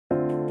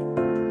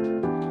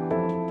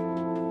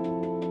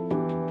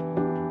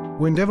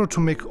We endeavor to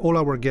make all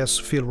our guests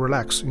feel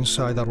relaxed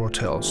inside our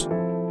hotels.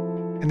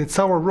 And it's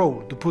our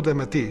role to put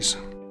them at ease,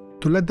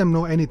 to let them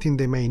know anything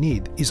they may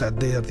need is at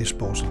their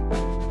disposal.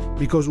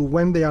 Because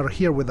when they are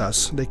here with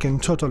us, they can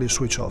totally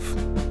switch off,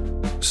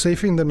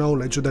 safe in the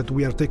knowledge that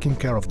we are taking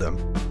care of them,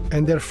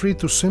 and they're free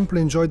to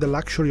simply enjoy the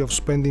luxury of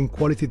spending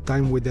quality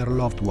time with their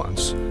loved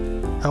ones.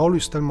 I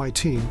always tell my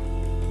team,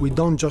 we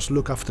don't just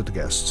look after the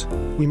guests,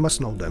 we must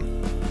know them.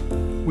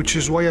 Which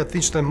is why I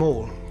teach them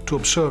all to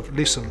observe,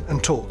 listen,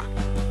 and talk.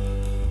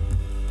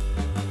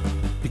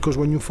 Because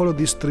when you follow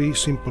these 3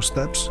 simple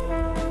steps,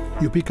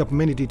 you pick up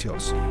many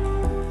details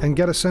and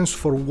get a sense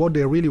for what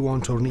they really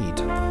want or need.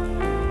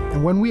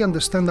 And when we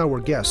understand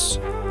our guests,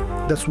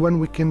 that's when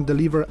we can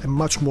deliver a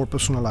much more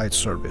personalized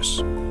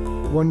service,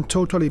 one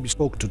totally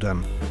bespoke to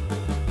them.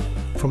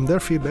 From their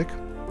feedback,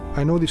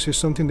 I know this is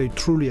something they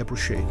truly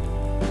appreciate.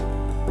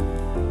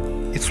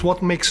 It's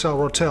what makes our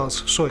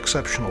hotels so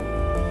exceptional,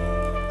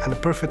 and the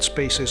perfect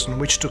spaces in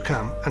which to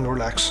come and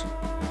relax.